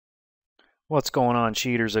What's going on,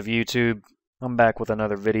 cheaters of YouTube? I'm back with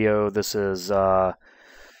another video. This is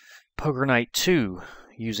Poker Night 2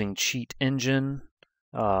 using Cheat Engine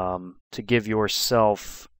to give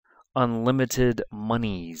yourself unlimited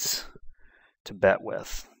monies to bet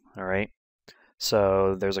with. All right.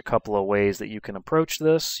 So there's a couple of ways that you can approach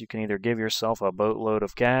this. You can either give yourself a boatload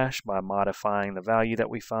of cash by modifying the value that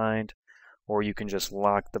we find, or you can just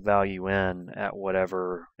lock the value in at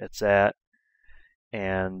whatever it's at,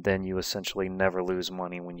 and then you essentially never lose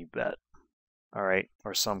money when you bet. All right,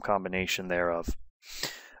 or some combination thereof.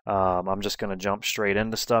 I'm just going to jump straight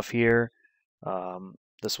into stuff here.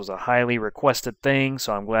 This was a highly requested thing,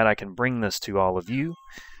 so I'm glad I can bring this to all of you.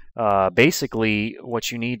 Basically, what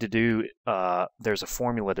you need to do, there's a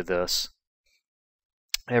formula to this.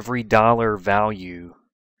 Every dollar value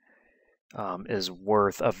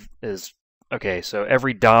okay, so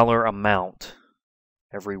every dollar amount,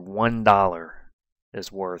 every $1 is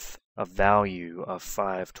worth a value of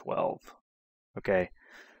 512. Okay,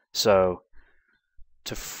 so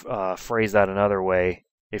to phrase that another way,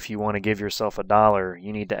 if you want to give yourself $1,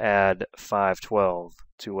 you need to add 512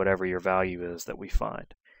 to whatever your value is that we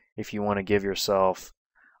find. If you want to give yourself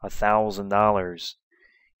 $1,000,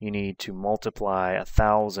 you need to multiply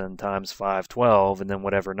 1,000 times 512, and then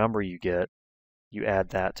whatever number you get, you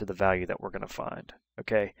add that to the value that we're going to find.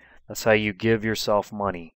 Okay, that's how you give yourself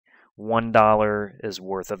money. $1 is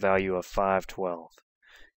worth a value of 512.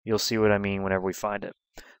 You'll see what I mean whenever we find it.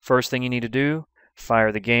 First thing you need to do,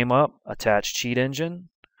 fire the game up, attach Cheat Engine.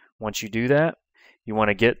 Once you do that,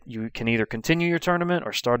 you can either continue your tournament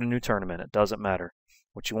or start a new tournament. It doesn't matter.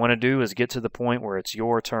 What you want to do is get to the point where it's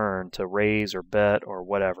your turn to raise or bet or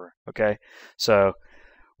whatever. Okay, so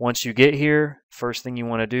once you get here, first thing you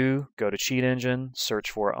want to do, go to Cheat Engine, search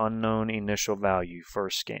for unknown initial value,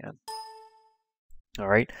 first scan. All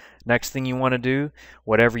right, next thing you want to do,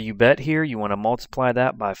 whatever you bet here, you want to multiply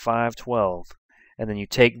that by 512. And then you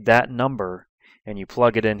take that number and you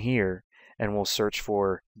plug it in here, and we'll search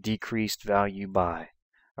for decreased value by.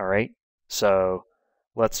 All right, so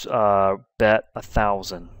let's bet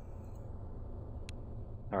 1,000.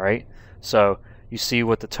 All right, so you see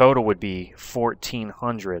what the total would be,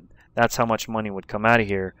 1,400. That's how much money would come out of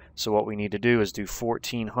here. So what we need to do is do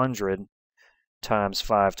 1,400 times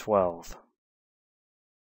 512.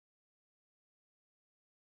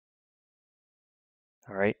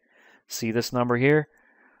 All right, see this number here?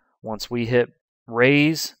 Once we hit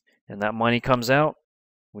raise and that money comes out,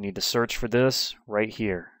 we need to search for this right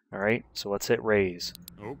here. All right, so let's hit raise.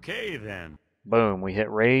 Okay, then. Boom, we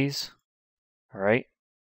hit raise. All right,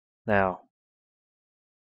 now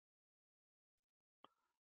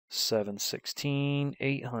 716,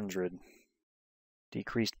 800.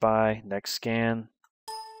 Decreased by, next scan.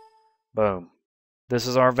 Boom. This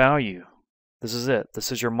is our value. This is it.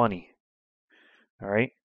 This is your money. All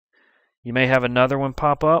right. You may have another one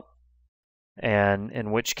pop up, and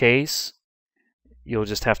in which case you'll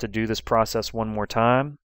just have to do this process one more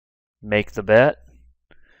time, make the bet,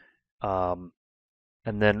 and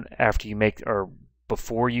then after you make, or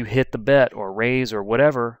before you hit the bet or raise or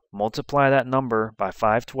whatever, multiply that number by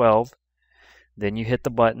 512. Then you hit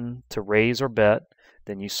the button to raise or bet.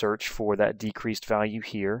 Then you search for that decreased value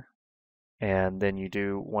here, and then you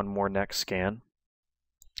do one more next scan.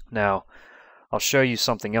 Now, I'll show you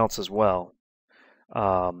something else as well.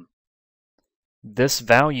 This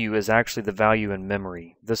value is actually the value in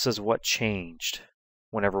memory. This is what changed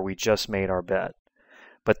whenever we just made our bet.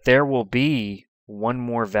 But there will be one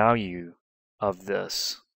more value of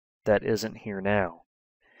this that isn't here now.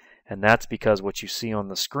 And that's because what you see on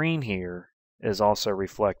the screen here is also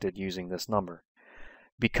reflected using this number.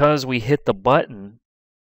 Because we hit the button,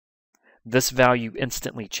 this value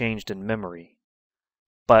instantly changed in memory.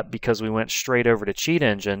 But because we went straight over to Cheat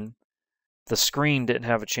Engine, the screen didn't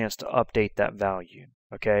have a chance to update that value.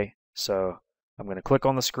 Okay, so I'm going to click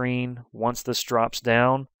on the screen. Once this drops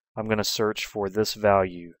down, I'm going to search for this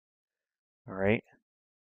value. All right,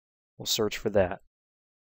 we'll search for that.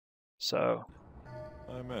 So,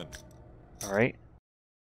 I'm in. all right,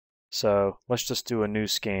 so let's just do a new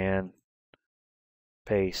scan.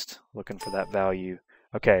 Paste, looking for that value.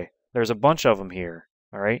 Okay, there's a bunch of them here.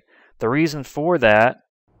 All right, the reason for that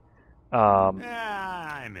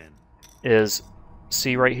I'm in. is,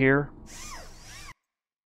 see right here,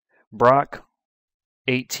 Brock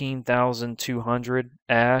 18,200,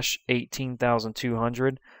 Ash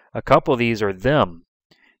 18,200. A couple of these are them.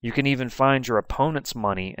 You can even find your opponent's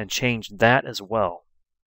money and change that as well.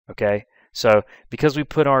 Okay, so because we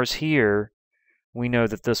put ours here, we know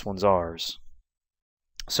that this one's ours.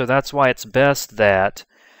 So that's why it's best that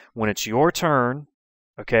when it's your turn,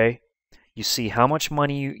 okay, you see how much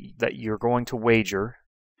money that you're going to wager.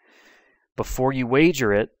 Before you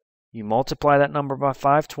wager it, you multiply that number by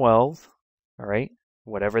 512, all right?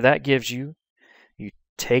 Whatever that gives you, you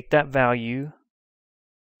take that value,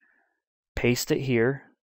 paste it here,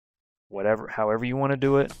 however you want to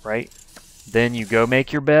do it, right? Then you go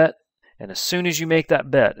make your bet, and as soon as you make that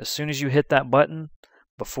bet, as soon as you hit that button,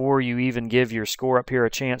 before you even give your score up here a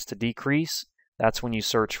chance to decrease, that's when you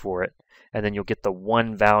search for it. And then you'll get the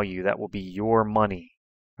one value that will be your money,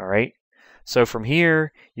 all right? So from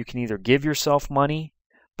here, you can either give yourself money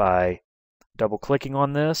by double-clicking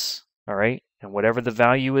on this, all right? And whatever the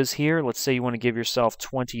value is here, let's say you want to give yourself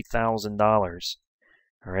 $20,000,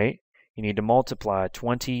 all right? You need to multiply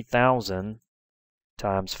 20,000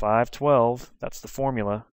 times 512. That's the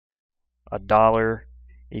formula. $1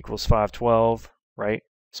 equals 512, right?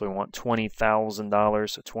 So we want $20,000.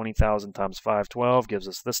 So 20,000 times 512 gives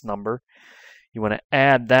us this number. You want to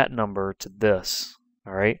add that number to this,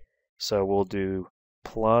 all right? So we'll do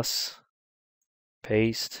plus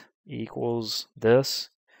paste equals this.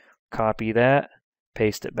 Copy that,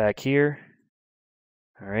 paste it back here.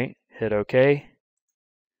 All right, hit OK.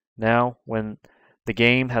 Now, when the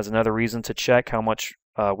game has another reason to check how much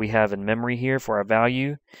we have in memory here for our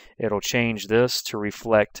value, it'll change this to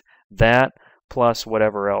reflect that plus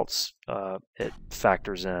whatever else it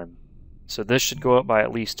factors in. So this should go up by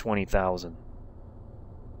at least 20,000.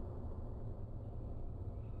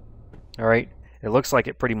 All right, it looks like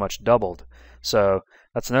it pretty much doubled. So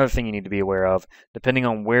that's another thing you need to be aware of. Depending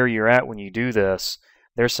on where you're at when you do this,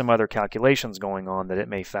 there's some other calculations going on that it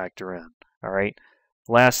may factor in. All right.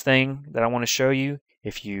 Last thing that I want to show you,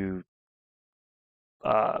 if you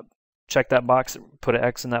check that box, put an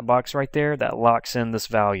X in that box right there, that locks in this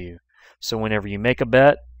value. So whenever you make a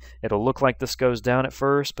bet, it'll look like this goes down at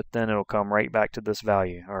first, but then it'll come right back to this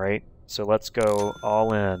value. All right. So let's go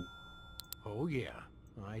all in. Oh yeah,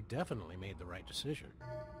 I definitely made the right decision.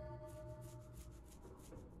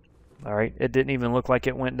 All right, it didn't even look like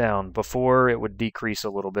it went down. Before, it would decrease a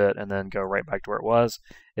little bit and then go right back to where it was.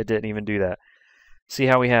 It didn't even do that. See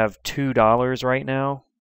how we have $2 right now?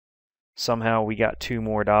 Somehow we got $2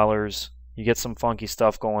 more. You get some funky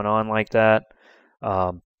stuff going on like that.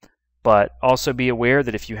 But also be aware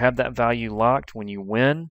that if you have that value locked, when you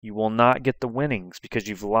win, you will not get the winnings because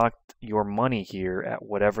you've locked your money here at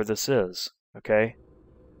whatever this is. Okay?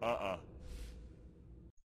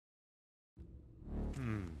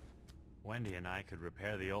 Wendy and I could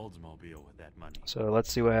repair the Oldsmobile with that money. So let's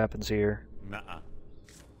see what happens here. Nuh-uh.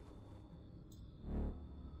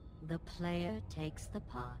 The player takes the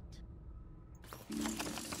pot.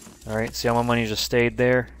 All right, see how my money just stayed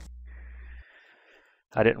there?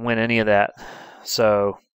 I didn't win any of that.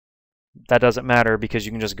 So that doesn't matter because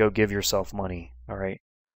you can just go give yourself money. All right.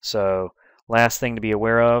 So last thing to be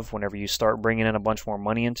aware of whenever you start bringing in a bunch more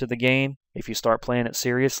money into the game, if you start playing it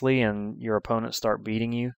seriously and your opponents start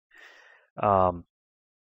beating you,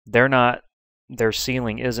 their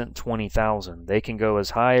ceiling isn't 20,000. They can go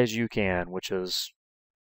as high as you can, which is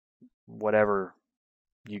whatever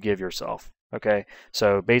you give yourself. Okay,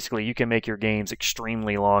 so basically you can make your games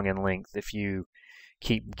extremely long in length if you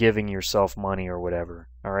keep giving yourself money or whatever.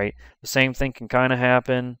 All right, the same thing can kind of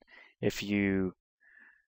happen if you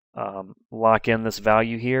lock in this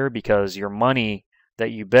value here, because your money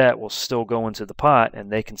that you bet will still go into the pot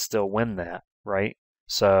and they can still win that, right?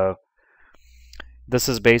 So this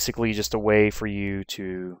is basically just a way for you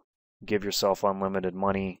to give yourself unlimited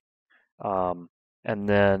money. And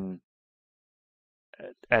then,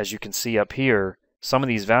 as you can see up here, some of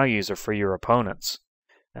these values are for your opponents.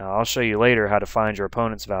 Now, I'll show you later how to find your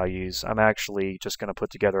opponent's values. I'm actually just going to put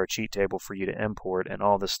together a cheat table for you to import, and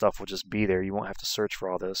all this stuff will just be there. You won't have to search for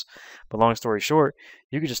all this. But long story short,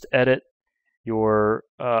 you can just edit your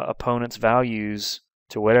opponent's values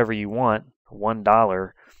to whatever you want,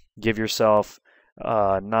 $1, give yourself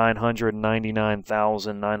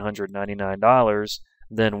 $999,999,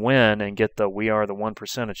 then win and get the We Are the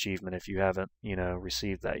 1% achievement if you haven't,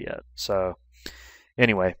 received that yet. So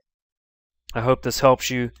anyway, I hope this helps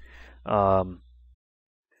you.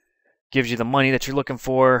 Gives you the money that you're looking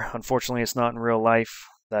for. Unfortunately, it's not in real life.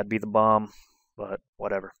 That'd be the bomb, but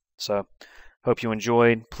whatever. So hope you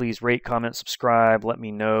enjoyed. Please rate, comment, subscribe. Let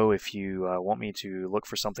me know if you want me to look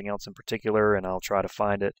for something else in particular, and I'll try to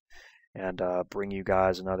find it and bring you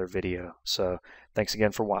guys another video. So thanks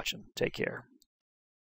again for watching. Take care.